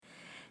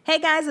Hey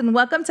guys, and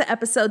welcome to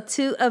episode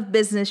 2 of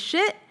Business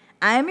Shit.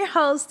 I am your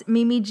host,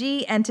 Mimi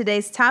G, and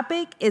today's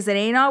topic is it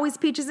ain't always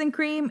peaches and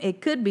cream. It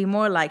could be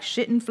more like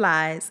shit and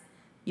flies.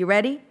 You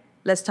ready?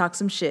 Let's talk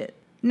some shit.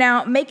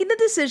 Now, making the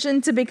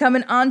decision to become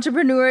an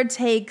entrepreneur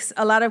takes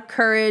a lot of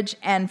courage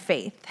and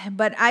faith,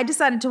 but I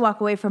decided to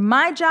walk away from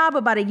my job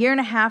about a year and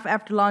a half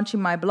after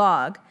launching my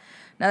blog.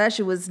 Now, that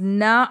shit was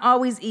not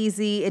always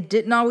easy. It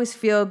didn't always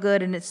feel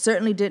good, and it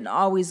certainly didn't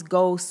always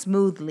go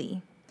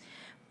smoothly.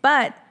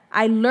 But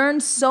I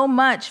learned so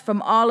much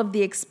from all of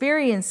the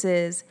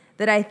experiences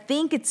that I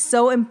think it's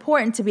so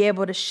important to be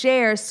able to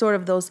share sort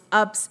of those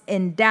ups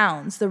and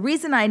downs. The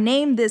reason I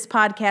named this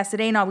podcast, It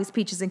Ain't Always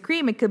Peaches and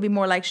Cream, It Could Be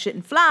More Like Shit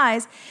and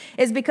Flies,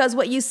 is because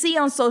what you see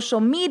on social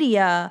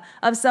media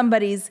of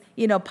somebody's,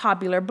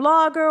 popular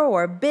blogger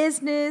or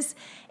business,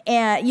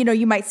 and,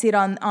 you might see it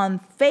on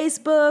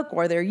Facebook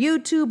or their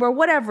YouTube or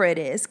whatever it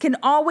is, can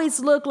always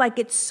look like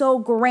it's so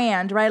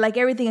grand, right? Like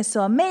everything is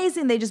so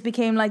amazing. They just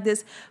became like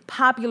this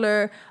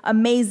popular,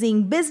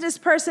 amazing business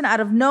person out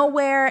of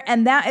nowhere.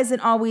 And that isn't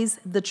always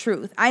the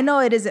truth. I know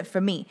it isn't for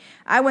me.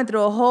 I went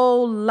through a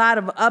whole lot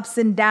of ups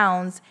and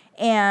downs.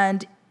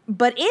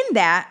 But in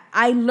that,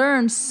 I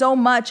learned so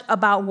much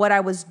about what I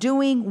was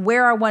doing,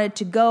 where I wanted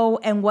to go,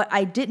 and what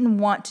I didn't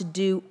want to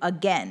do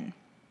again.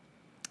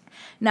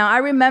 Now, I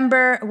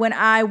remember when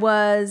I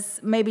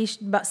was maybe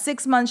about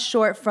 6 months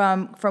short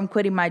from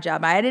quitting my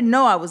job. I didn't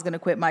know I was going to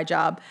quit my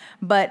job,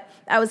 but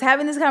I was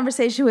having this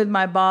conversation with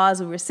my boss.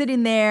 We were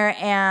sitting there,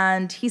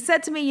 and he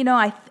said to me,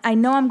 I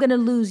know I'm going to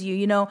lose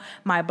you.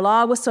 My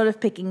blog was sort of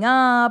picking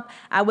up.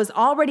 I was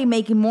already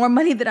making more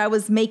money than I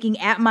was making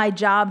at my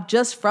job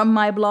just from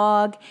my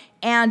blog.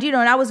 And, and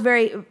I was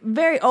very,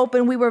 very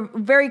open. We were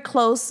very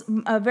close,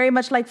 very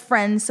much like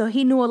friends. So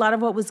he knew a lot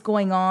of what was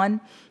going on.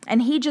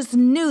 And he just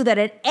knew that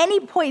at any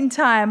point in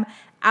time,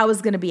 I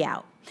was going to be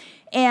out.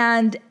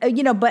 And,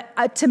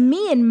 but to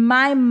me, in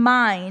my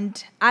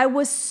mind, I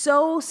was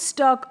so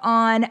stuck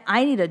on,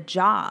 I need a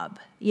job.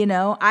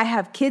 I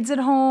have kids at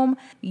home.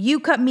 You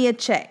cut me a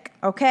check.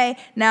 Okay.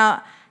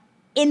 Now,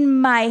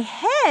 in my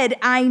head,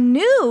 I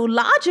knew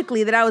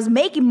logically that I was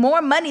making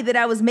more money than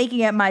I was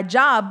making at my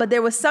job, but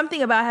there was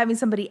something about having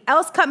somebody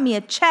else cut me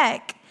a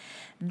check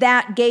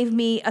that gave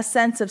me a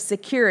sense of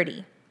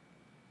security.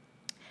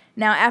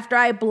 Now, after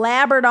I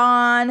blabbered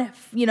on,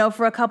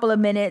 for a couple of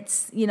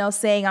minutes,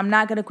 saying I'm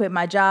not going to quit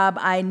my job,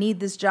 I need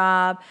this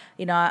job,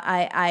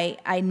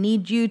 I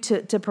need you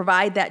to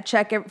provide that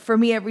check for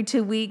me every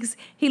 2 weeks.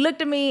 He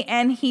looked at me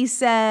and he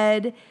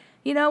said,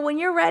 when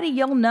you're ready,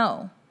 you'll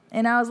know.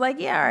 And I was like,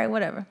 yeah, all right,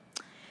 whatever.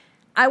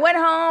 I went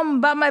home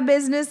about my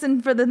business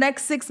and for the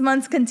next 6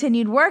 months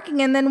continued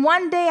working. And then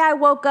one day I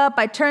woke up,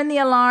 I turned the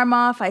alarm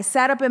off. I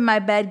sat up in my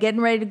bed getting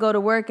ready to go to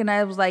work. And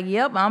I was like,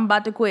 yep, I'm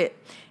about to quit.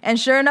 And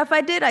sure enough,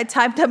 I did. I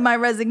typed up my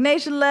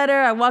resignation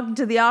letter. I walked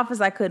into the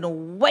office. I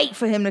couldn't wait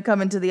for him to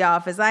come into the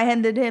office. I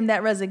handed him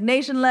that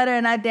resignation letter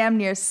and I damn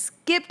near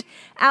skipped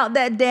out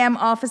that damn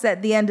office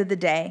at the end of the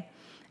day.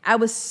 I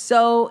was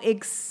so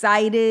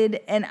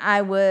excited and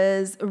I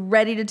was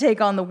ready to take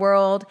on the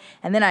world.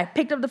 And then I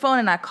picked up the phone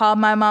and I called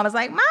my mom. I was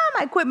like, Mom,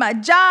 I quit my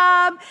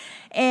job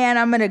and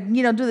I'm going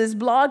to, do this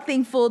blog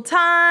thing full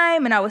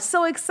time. And I was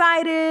so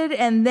excited.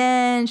 And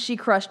then she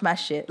crushed my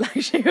shit.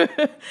 Like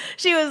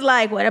she was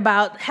like, what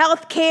about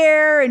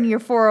healthcare and your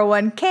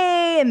 401k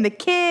and the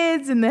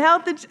kids and the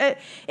health?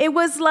 It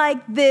was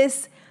like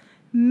this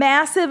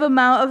massive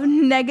amount of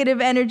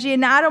negative energy.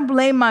 And I don't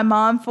blame my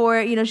mom for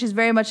it. She's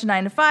very much a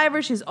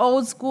 9-to-5er. She's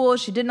old school.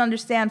 She didn't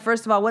understand,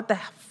 first of all, what the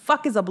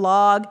fuck is a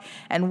blog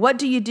and what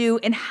do you do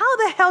and how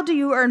the hell do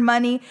you earn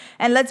money?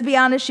 And let's be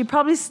honest, she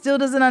probably still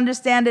doesn't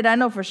understand it. I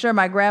know for sure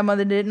my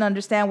grandmother didn't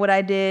understand what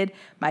I did.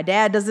 My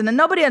dad doesn't, and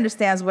nobody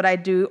understands what I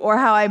do or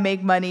how I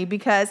make money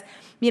because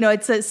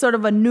it's a sort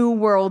of a new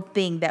world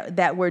thing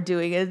that we're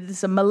doing.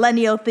 It's a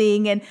millennial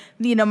thing. And,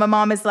 my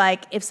mom is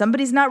like, if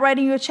somebody's not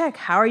writing you a check,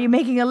 how are you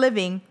making a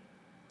living?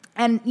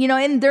 And,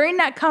 and during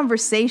that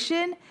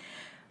conversation,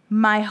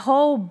 my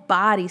whole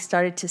body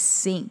started to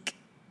sink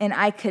and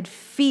I could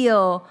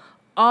feel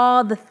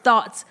all the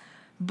thoughts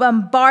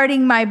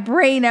bombarding my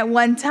brain at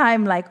one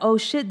time. Like, oh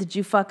shit, did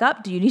you fuck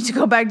up? Do you need to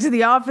go back to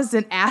the office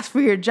and ask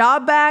for your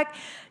job back?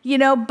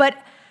 But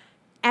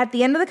at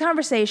the end of the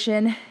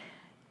conversation,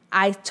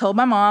 I told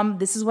my mom,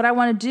 this is what I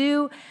want to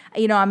do.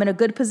 I'm in a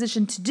good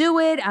position to do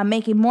it. I'm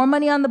making more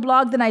money on the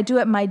blog than I do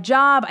at my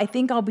job. I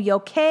think I'll be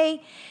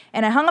okay.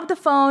 And I hung up the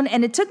phone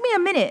and it took me a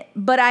minute,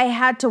 but I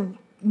had to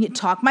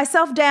talk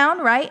myself down,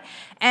 right?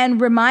 And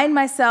remind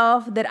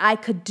myself that I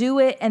could do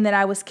it and that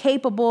I was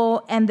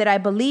capable and that I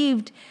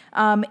believed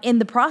in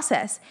the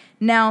process.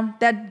 Now,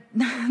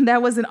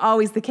 that wasn't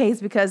always the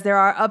case because there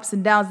are ups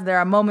and downs. And there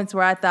are moments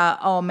where I thought,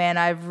 oh man,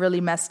 I've really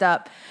messed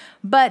up.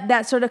 But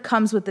that sort of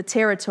comes with the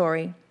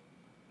territory.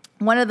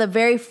 One of the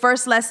very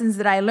first lessons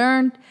that I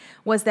learned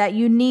was that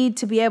you need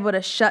to be able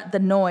to shut the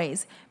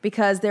noise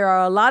because there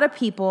are a lot of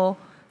people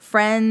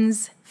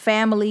friends,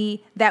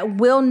 family that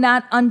will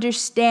not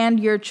understand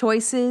your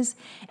choices.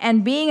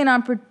 And being an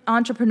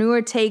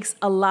entrepreneur takes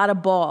a lot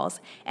of balls.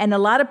 And a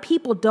lot of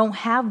people don't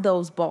have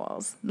those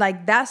balls.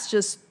 Like, that's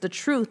just the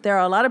truth. There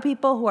are a lot of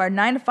people who are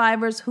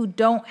 9-to-5ers who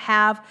don't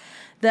have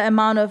the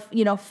amount of,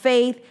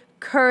 faith,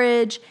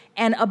 courage,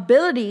 and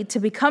ability to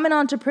become an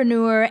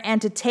entrepreneur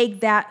and to take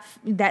that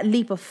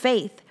leap of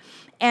faith.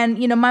 And,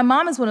 my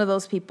mom is one of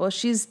those people.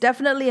 She's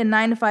definitely a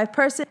 9-to-5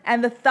 person.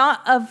 And the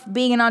thought of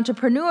being an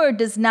entrepreneur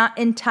does not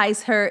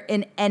entice her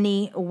in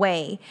any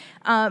way.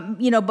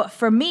 But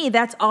for me,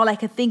 that's all I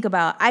could think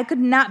about. I could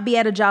not be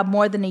at a job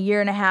more than a year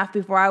and a half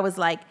before I was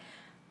like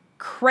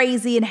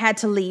crazy and had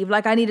to leave.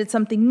 Like, I needed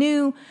something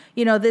new.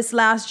 This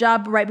last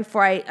job right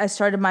before I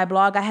started my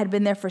blog, I had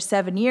been there for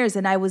 7 years,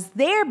 and I was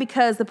there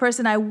because the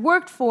person I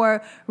worked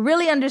for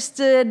really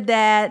understood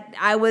that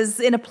I was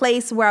in a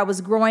place where I was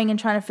growing and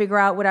trying to figure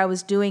out what I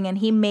was doing, and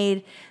he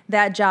made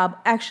that job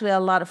actually a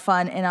lot of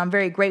fun, and I'm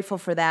very grateful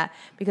for that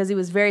because he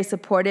was very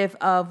supportive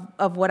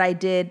of what I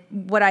did,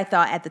 what I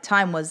thought at the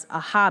time was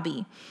a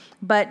hobby.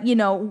 But,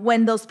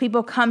 when those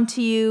people come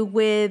to you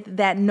with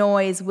that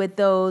noise, with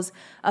those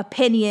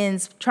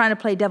opinions, trying to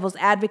play devil's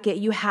advocate,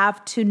 you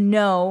have to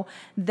know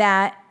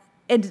that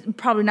it's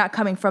probably not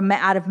coming from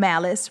out of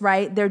malice,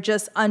 right? They're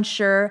just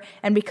unsure.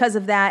 And because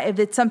of that, if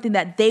it's something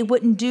that they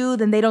wouldn't do,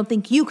 then they don't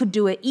think you could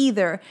do it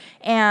either.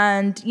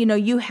 And,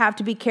 you have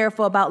to be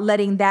careful about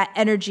letting that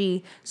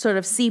energy sort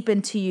of seep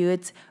into you.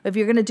 If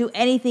you're going to do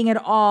anything at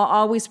all,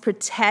 always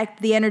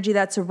protect the energy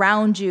that's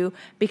around you,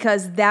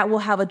 because that will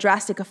have a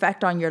drastic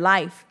effect on your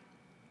life.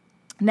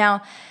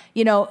 Now,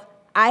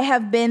 I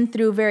have been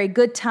through very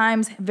good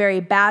times, very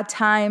bad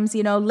times.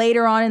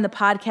 Later on in the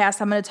podcast,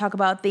 I'm going to talk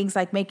about things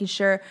like making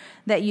sure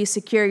that you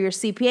secure your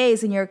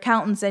CPAs and your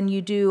accountants, and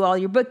you do all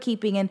your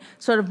bookkeeping and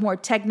sort of more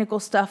technical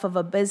stuff of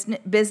a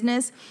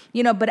business.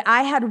 But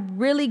I had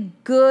really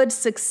good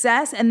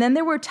success. And then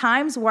there were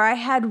times where I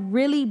had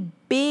really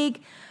big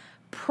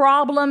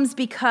problems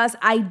because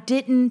I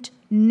didn't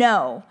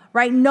know,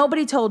 right?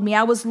 Nobody told me.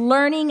 I was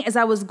learning as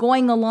I was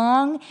going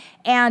along,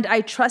 and I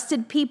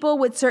trusted people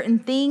with certain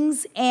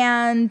things.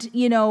 And,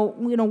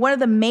 one of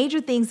the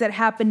major things that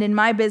happened in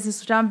my business,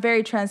 which I'm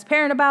very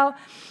transparent about,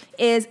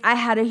 is I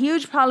had a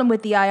huge problem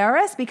with the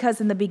IRS because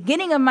in the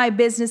beginning of my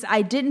business,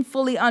 I didn't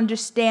fully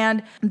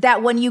understand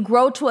that when you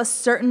grow to a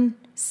certain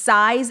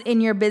size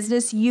in your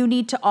business, you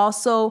need to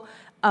also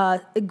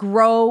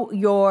grow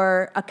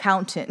your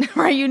accountant,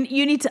 right?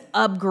 You need to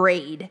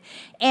upgrade.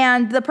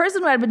 And the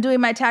person who had been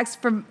doing my tax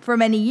for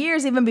many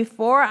years, even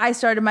before I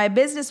started my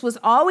business, was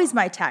always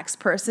my tax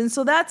person.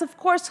 So that's, of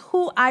course,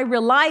 who I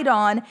relied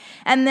on.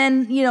 And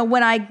then,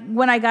 when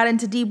I got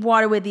into deep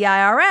water with the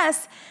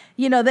IRS,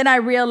 then I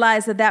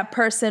realized that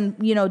person,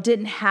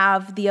 didn't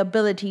have the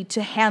ability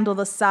to handle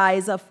the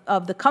size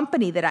of the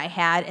company that I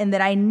had, and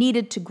that I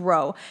needed to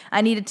grow. I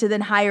needed to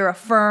then hire a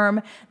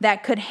firm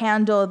that could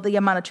handle the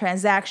amount of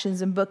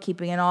transactions and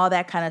bookkeeping and all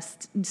that kind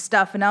of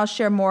stuff. And I'll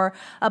share more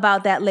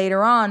about that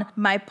later on.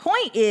 My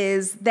point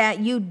is that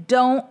you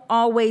don't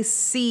always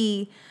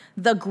see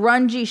the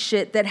grungy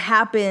shit that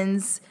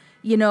happens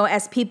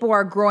as people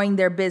are growing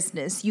their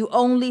business. You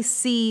only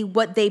see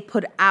what they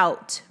put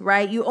out,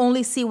 right? You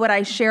only see what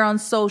I share on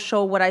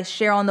social, what I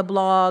share on the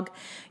blog,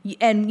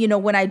 and,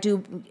 when I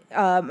do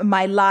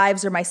my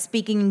lives or my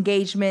speaking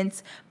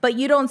engagements. But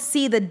you don't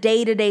see the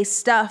day-to-day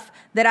stuff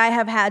that I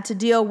have had to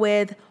deal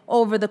with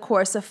over the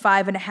course of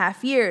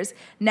 5.5 years.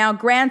 Now,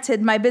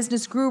 granted, my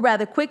business grew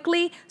rather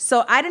quickly,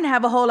 so I didn't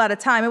have a whole lot of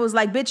time. It was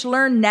like, bitch,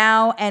 learn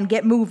now and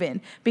get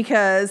moving,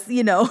 because,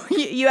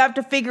 you have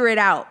to figure it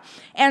out.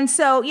 And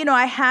so,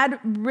 I had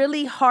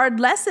really hard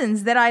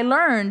lessons that I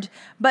learned.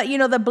 But,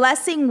 the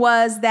blessing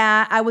was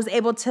that I was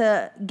able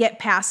to get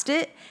past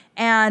it,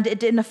 and it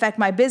didn't affect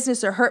my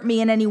business or hurt me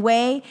in any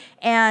way.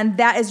 And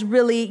that is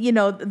really,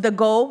 the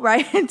goal,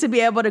 right? To be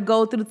able to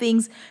go through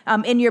things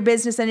in your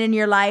business and in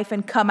your life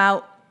and come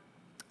out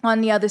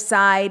on the other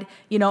side,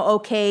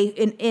 okay,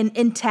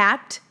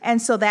 intact.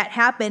 And so that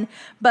happened.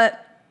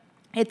 But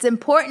it's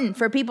important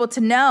for people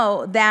to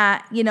know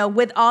that,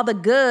 with all the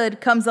good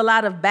comes a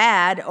lot of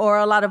bad, or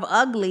a lot of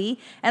ugly,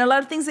 and a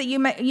lot of things that you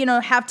may,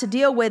 have to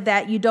deal with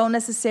that you don't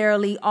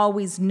necessarily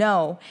always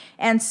know.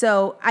 And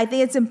so I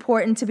think it's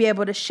important to be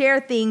able to share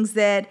things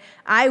that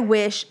I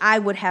wish I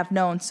would have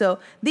known. So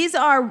these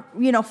are,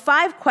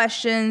 5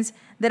 questions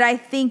that I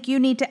think you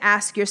need to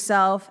ask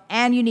yourself,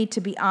 and you need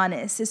to be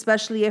honest,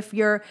 especially if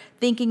you're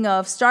thinking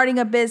of starting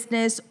a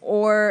business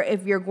or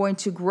if you're going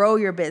to grow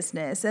your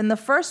business. And the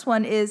first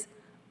one is,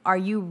 are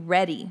you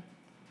ready?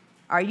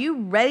 Are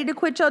you ready to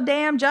quit your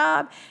damn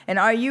job? And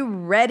are you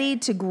ready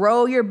to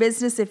grow your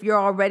business if you're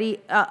already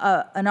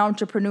an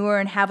entrepreneur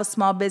and have a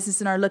small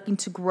business and are looking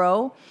to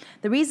grow?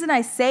 The reason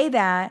I say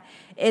that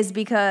is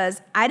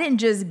because I didn't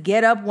just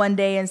get up one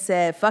day and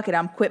said, fuck it,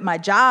 I'm quit my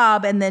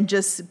job, and then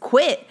just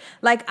quit.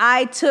 Like,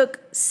 I took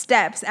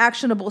steps,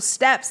 actionable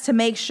steps, to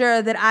make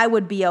sure that I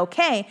would be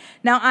okay.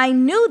 Now, I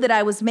knew that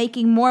I was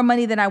making more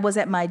money than I was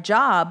at my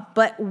job,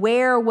 but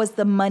where was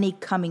the money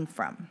coming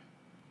from?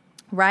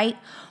 Right?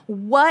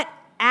 What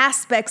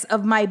aspects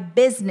of my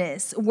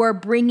business were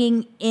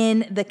bringing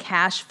in the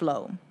cash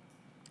flow.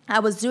 I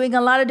was doing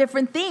a lot of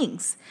different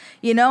things.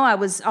 I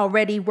was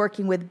already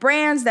working with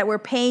brands that were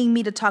paying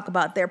me to talk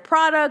about their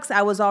products.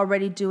 I was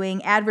already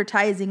doing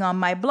advertising on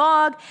my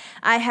blog.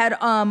 I had,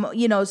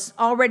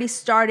 already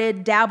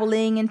started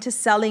dabbling into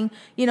selling,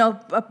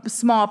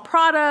 small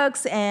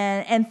products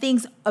and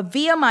things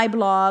via my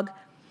blog.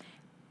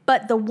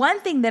 But the one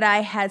thing that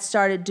I had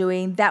started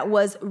doing that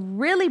was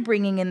really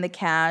bringing in the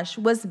cash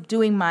was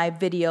doing my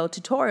video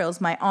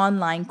tutorials, my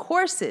online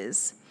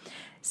courses.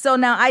 So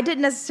now I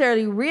didn't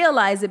necessarily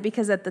realize it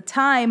because at the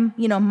time,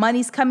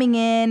 money's coming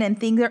in and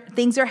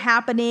things are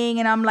happening.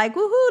 And I'm like,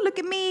 woohoo, look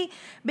at me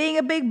being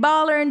a big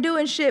baller and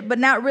doing shit, but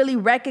not really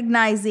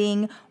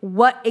recognizing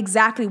what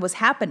exactly was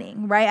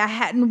happening, right? I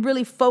hadn't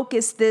really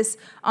focused this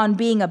on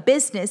being a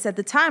business. At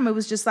the time, it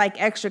was just like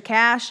extra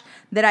cash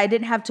that I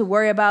didn't have to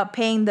worry about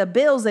paying the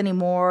bills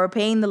anymore or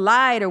paying the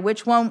light or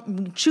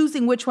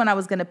choosing which one I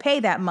was going to pay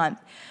that month.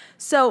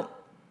 So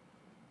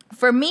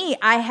for me,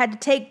 I had to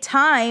take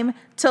time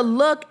to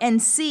look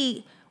and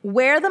see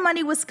where the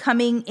money was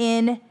coming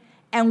in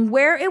and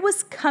where it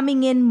was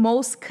coming in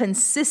most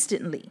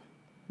consistently,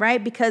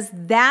 right? Because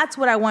that's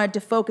what I wanted to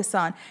focus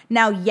on.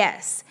 Now,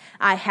 yes,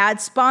 I had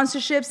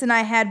sponsorships and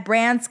I had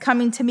brands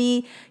coming to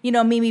me,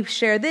 Mimi,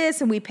 share this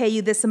and we pay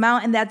you this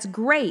amount, and that's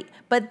great.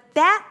 But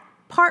that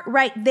part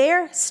right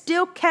there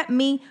still kept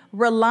me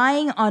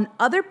relying on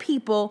other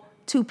people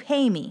to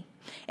pay me.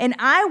 And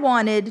I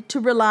wanted to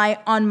rely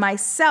on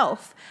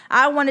myself.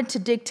 I wanted to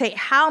dictate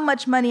how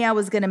much money I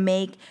was going to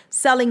make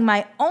selling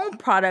my own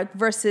product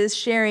versus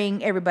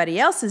sharing everybody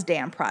else's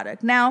damn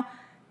product. Now,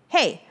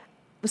 hey,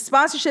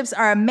 sponsorships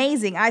are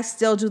amazing. I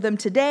still do them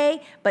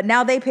today, but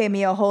now they pay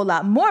me a whole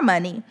lot more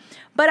money.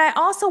 But I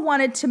also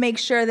wanted to make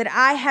sure that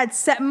I had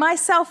set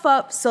myself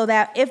up so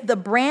that if the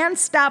brand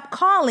stopped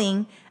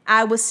calling,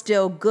 I was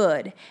still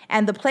good.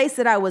 And the place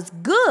that I was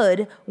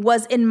good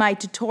was in my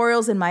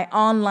tutorials and my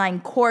online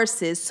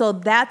courses. So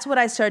that's what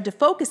I started to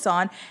focus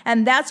on.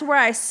 And that's where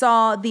I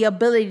saw the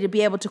ability to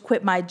be able to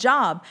quit my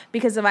job.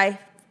 Because if I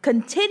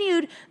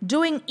continued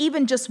doing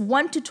even just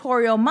one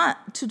tutorial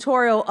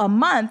a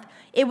month,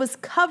 it was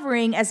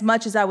covering as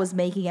much as I was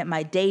making at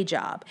my day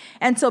job.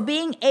 And so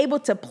being able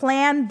to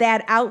plan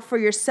that out for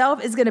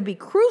yourself is going to be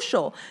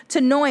crucial to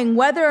knowing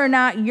whether or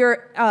not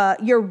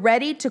you're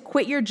ready to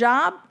quit your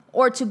job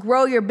or to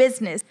grow your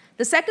business.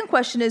 The second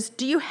question is,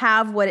 do you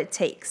have what it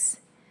takes?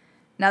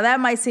 Now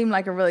that might seem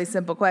like a really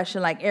simple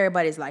question. Like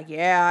everybody's like,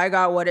 yeah, I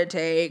got what it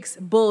takes.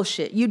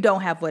 Bullshit. You don't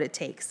have what it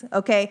takes,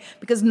 okay?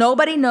 Because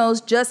nobody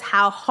knows just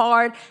how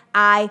hard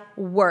I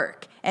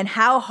work and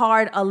how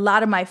hard a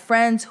lot of my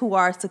friends who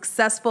are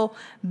successful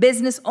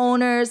business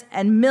owners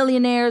and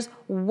millionaires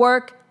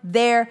work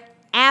their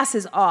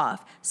asses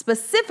off,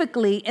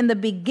 specifically in the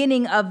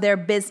beginning of their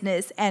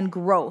business and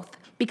growth.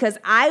 Because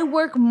I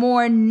work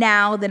more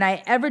now than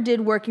I ever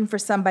did working for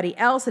somebody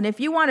else. And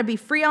if you want to be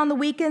free on the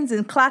weekends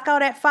and clock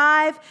out at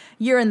 5,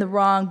 you're in the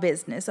wrong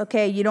business,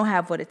 okay? You don't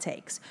have what it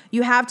takes.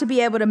 You have to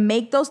be able to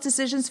make those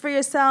decisions for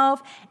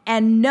yourself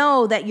and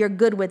know that you're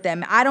good with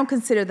them. I don't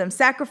consider them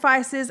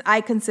sacrifices.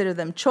 I consider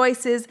them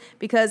choices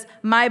because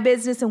my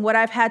business and what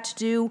I've had to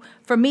do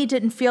for me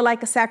didn't feel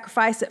like a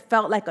sacrifice. It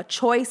felt like a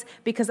choice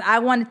because I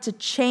wanted to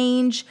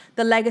change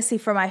the legacy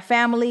for my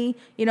family.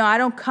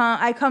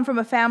 I come from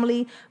a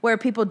family where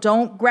people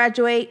don't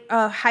graduate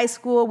high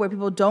school, where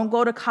people don't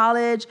go to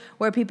college,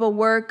 where people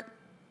work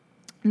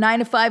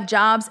 9-to-5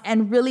 jobs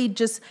and really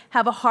just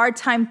have a hard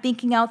time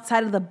thinking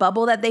outside of the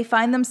bubble that they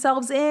find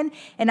themselves in.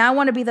 And I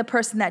want to be the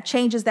person that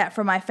changes that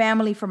for my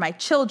family, for my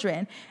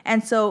children.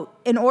 And so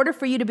in order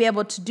for you to be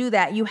able to do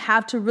that, you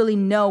have to really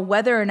know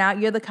whether or not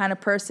you're the kind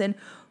of person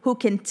who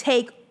can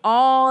take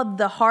all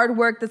the hard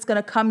work that's going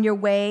to come your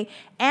way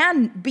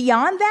and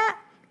beyond that,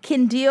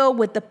 can deal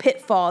with the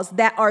pitfalls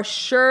that are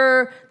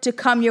sure to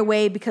come your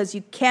way because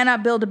you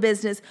cannot build a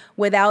business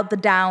without the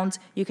downs.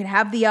 You can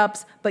have the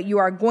ups, but you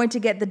are going to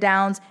get the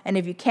downs. And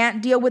if you can't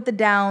deal with the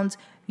downs,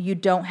 you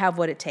don't have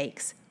what it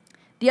takes.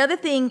 The other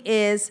thing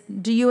is,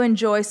 do you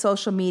enjoy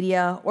social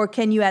media or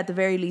can you at the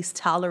very least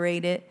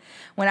tolerate it?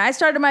 When I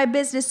started my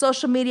business,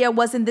 social media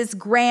wasn't this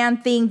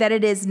grand thing that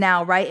it is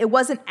now, right? It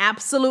wasn't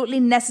absolutely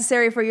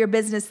necessary for your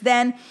business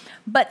then,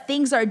 but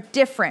things are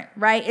different,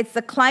 right? It's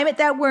the climate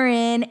that we're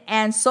in,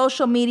 and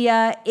social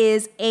media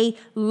is a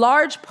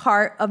large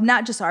part of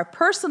not just our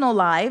personal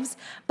lives,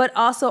 but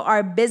also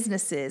our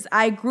businesses.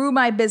 I grew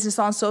my business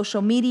on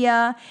social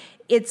media.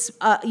 It's,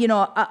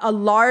 a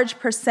large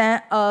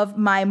percent of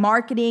my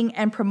marketing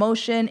and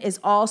promotion is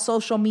all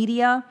social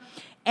media.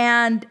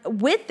 And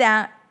with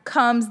that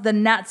comes the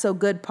not so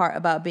good part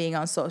about being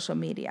on social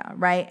media,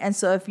 right? And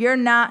so if you're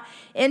not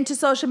into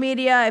social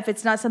media, if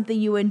it's not something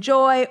you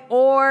enjoy,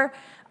 or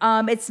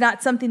it's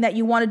not something that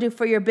you want to do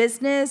for your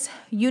business,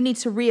 you need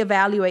to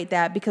reevaluate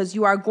that because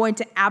you are going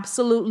to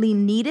absolutely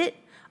need it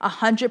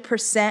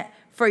 100%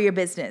 for your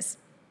business.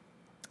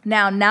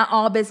 Now, not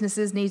all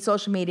businesses need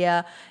social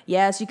media.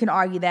 Yes, you can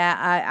argue that.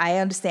 I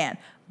understand.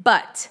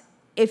 But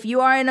if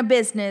you are in a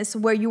business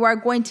where you are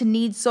going to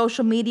need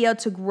social media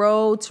to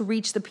grow, to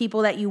reach the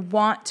people that you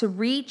want to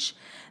reach,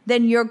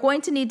 then you're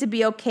going to need to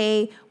be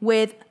okay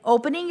with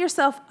opening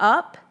yourself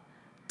up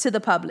to the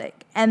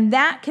public. And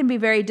that can be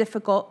very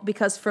difficult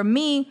because for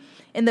me,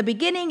 in the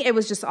beginning, it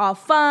was just all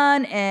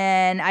fun,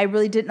 and I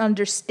really didn't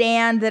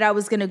understand that I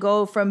was going to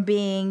go from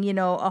being,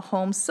 a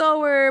home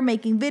sewer,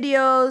 making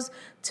videos,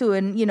 to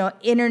an,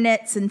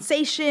 internet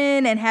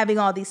sensation and having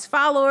all these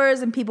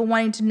followers and people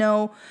wanting to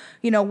know,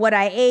 what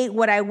I ate,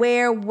 what I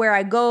wear, where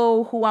I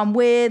go, who I'm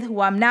with, who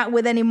I'm not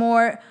with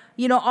anymore.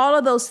 All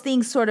of those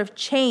things sort of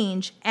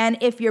change. And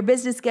if your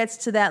business gets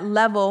to that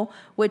level,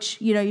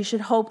 which, you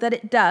should hope that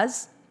it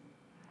does,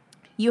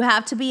 you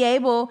have to be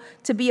able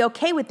to be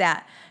okay with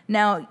that.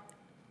 Now,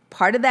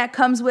 part of that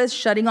comes with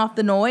shutting off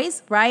the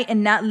noise, right?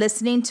 And not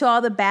listening to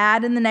all the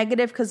bad and the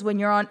negative, because when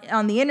you're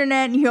on the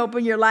internet and you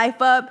open your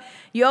life up,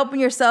 you open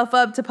yourself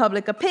up to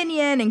public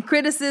opinion and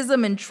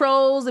criticism and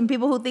trolls and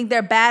people who think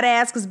they're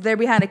badass because they're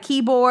behind a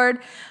keyboard.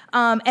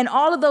 And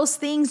all of those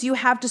things you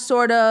have to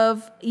sort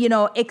of,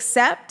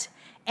 accept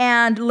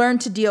and learn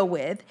to deal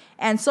with.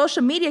 And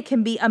social media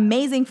can be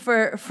amazing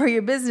for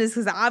your business,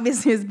 because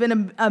obviously it's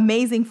been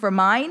amazing for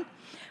mine.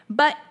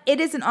 But it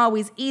isn't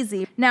always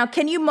easy. Now,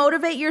 can you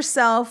motivate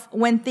yourself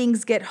when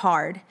things get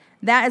hard?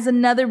 That is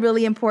another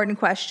really important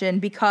question,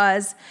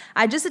 because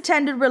I just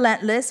attended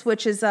Relentless,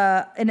 which is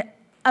an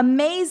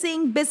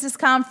amazing business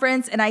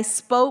conference, and I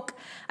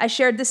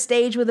shared the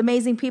stage with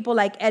amazing people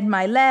like Ed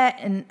Milet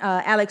and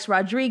Alex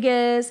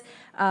Rodriguez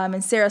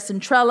and Sarah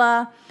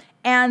Centrella.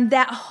 And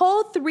that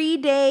whole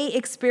 3-day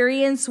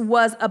experience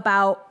was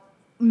about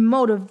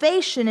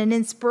motivation and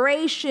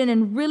inspiration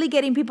and really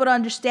getting people to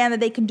understand that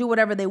they can do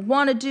whatever they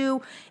want to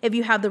do if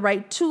you have the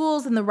right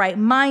tools and the right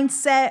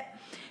mindset.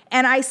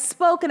 And I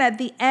spoke, and at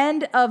the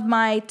end of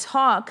my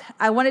talk,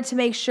 I wanted to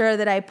make sure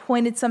that I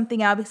pointed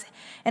something out.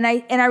 And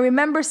I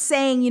remember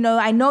saying,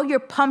 I know you're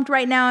pumped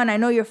right now, and I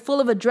know you're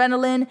full of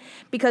adrenaline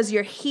because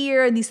you're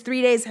here, and these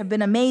 3 days have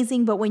been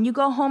amazing. But when you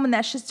go home and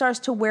that shit starts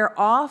to wear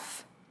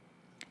off,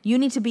 you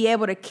need to be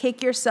able to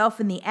kick yourself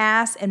in the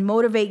ass and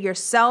motivate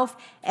yourself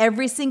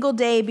every single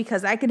day,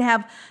 because I can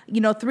have,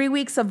 3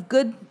 weeks of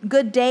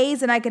good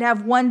days, and I could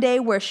have one day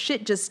where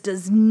shit just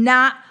does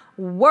not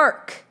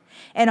work.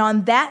 And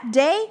on that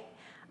day,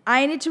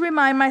 I need to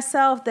remind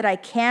myself that I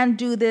can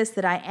do this,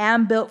 that I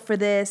am built for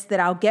this, that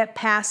I'll get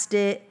past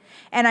it.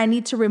 And I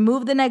need to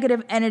remove the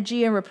negative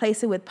energy and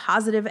replace it with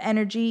positive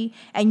energy.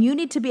 And you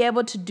need to be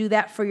able to do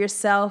that for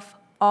yourself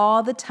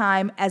all the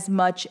time, as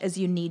much as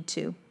you need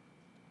to.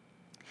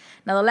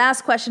 Now, the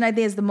last question I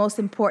think is the most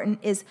important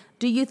is,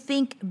 do you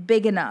think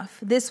big enough?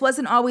 This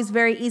wasn't always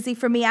very easy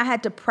for me. I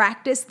had to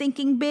practice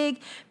thinking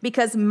big,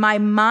 because my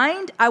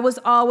mind, I was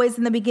always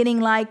in the beginning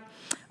like,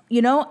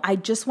 I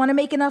just want to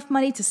make enough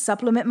money to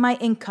supplement my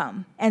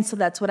income. And so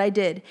that's what I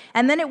did.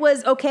 And then it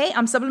was, okay,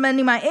 I'm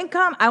supplementing my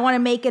income. I want to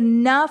make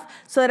enough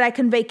so that I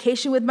can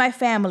vacation with my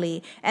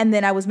family. And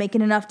then I was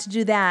making enough to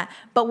do that.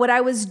 But what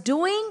I was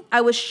doing,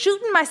 I was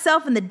shooting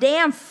myself in the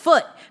damn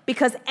foot,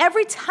 because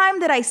every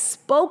time that I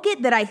spoke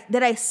it, that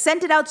I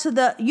sent it out to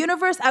the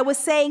universe, I was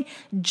saying,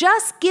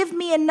 just give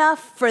me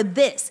enough for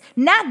this.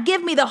 Not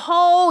give me the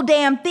whole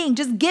damn thing.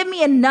 Just give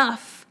me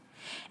enough.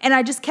 And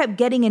I just kept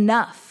getting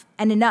enough.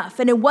 And enough.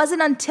 And it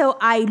wasn't until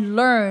I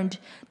learned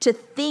to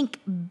think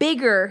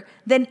bigger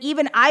than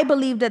even I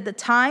believed at the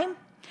time,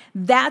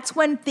 that's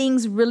when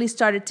things really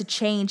started to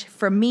change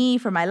for me,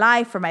 for my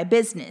life, for my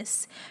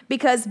business.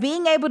 Because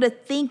being able to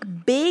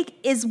think big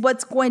is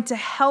what's going to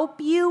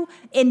help you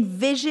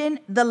envision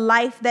the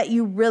life that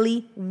you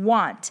really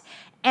want.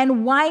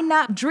 And why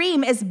not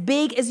dream as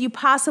big as you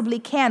possibly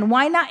can?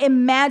 Why not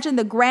imagine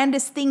the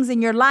grandest things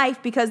in your life?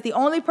 Because the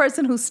only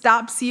person who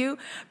stops you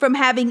from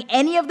having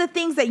any of the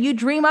things that you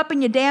dream up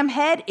in your damn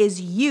head is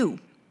you.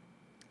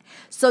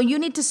 So you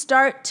need to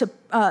start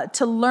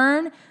to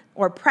learn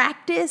or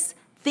practice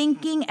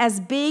thinking as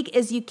big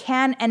as you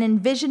can and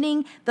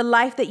envisioning the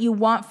life that you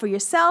want for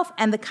yourself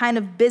and the kind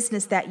of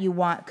business that you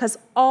want, because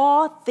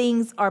all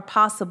things are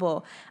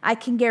possible. I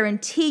can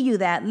guarantee you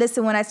that.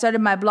 Listen, when I started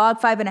my blog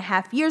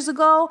 5.5 years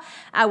ago,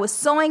 I was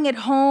sewing at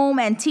home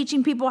and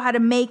teaching people how to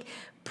make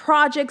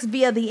projects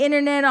via the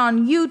internet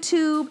on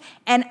YouTube.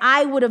 And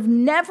I would have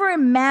never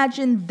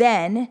imagined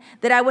then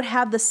that I would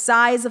have the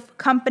size of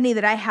company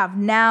that I have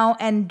now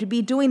and to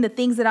be doing the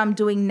things that I'm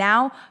doing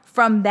now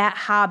from that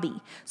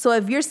hobby. So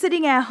if you're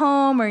sitting at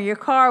home or your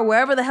car,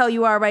 wherever the hell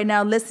you are right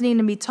now, listening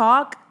to me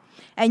talk,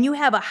 and you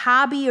have a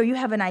hobby or you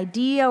have an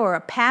idea or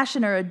a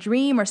passion or a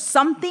dream or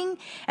something,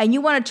 and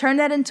you want to turn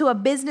that into a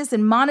business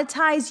and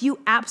monetize, you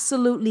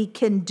absolutely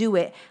can do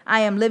it. I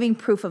am living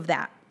proof of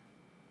that.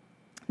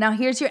 Now,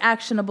 here's your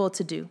actionable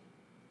to do.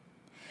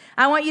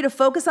 I want you to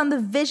focus on the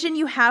vision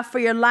you have for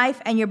your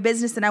life and your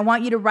business, and I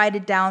want you to write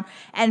it down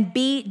and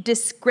be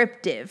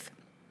descriptive.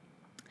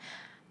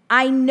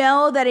 I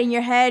know that in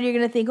your head, you're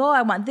going to think, oh,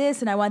 I want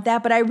this and I want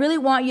that, but I really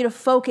want you to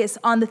focus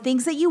on the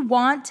things that you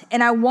want,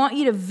 and I want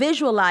you to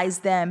visualize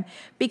them,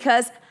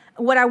 because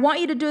what I want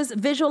you to do is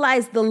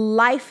visualize the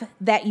life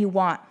that you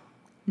want.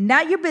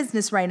 not your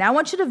business right now. I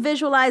want you to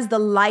visualize the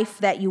life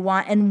that you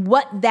want and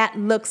what that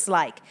looks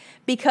like,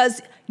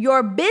 because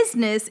your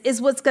business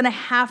is what's going to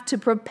have to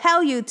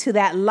propel you to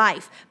that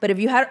life. But if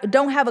you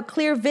don't have a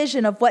clear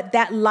vision of what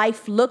that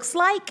life looks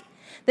like,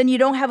 then you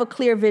don't have a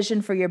clear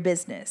vision for your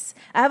business.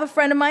 I have a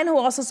friend of mine who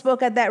also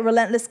spoke at that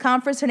Relentless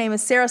conference. Her name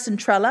is Sarah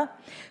Centrella.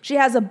 She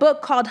has a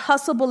book called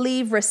Hustle,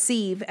 Believe,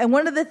 Receive. And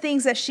one of the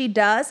things that she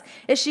does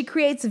is she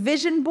creates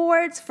vision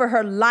boards for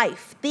her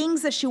life,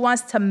 things that she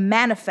wants to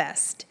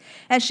manifest.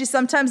 And she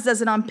sometimes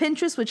does it on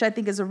Pinterest, which I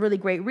think is a really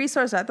great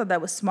resource. I thought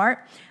that was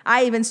smart.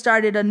 I even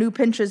started a new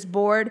Pinterest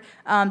board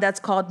that's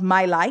called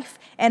My Life.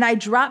 And I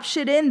drop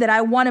shit in that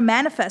I want to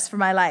manifest for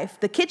my life.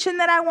 The kitchen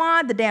that I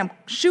want, the damn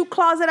shoe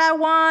closet I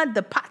want,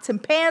 the pots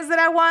and pans that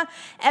I want,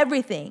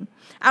 everything.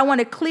 I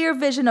want a clear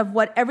vision of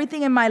what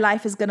everything in my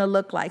life is going to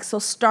look like. So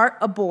start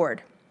a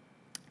board.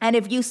 And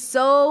if you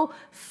so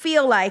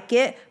feel like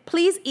it,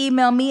 please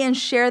email me and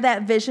share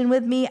that vision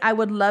with me. I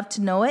would love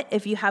to know it.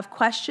 If you have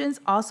questions,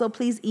 also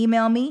please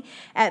email me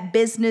at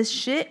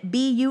businessshit,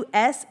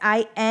 BUSINESSHET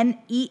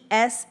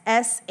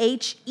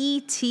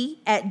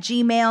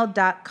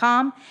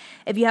 @gmail.com.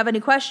 If you have any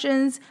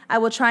questions, I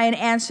will try and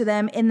answer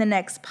them in the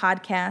next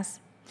podcast.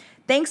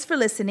 Thanks for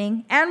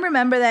listening. And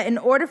remember that in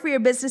order for your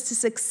business to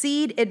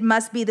succeed, it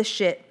must be the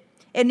shit.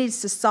 It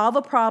needs to solve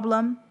a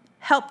problem,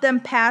 help them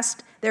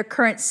past their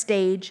current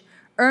stage,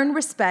 earn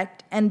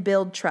respect, and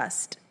build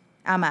trust.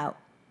 I'm out.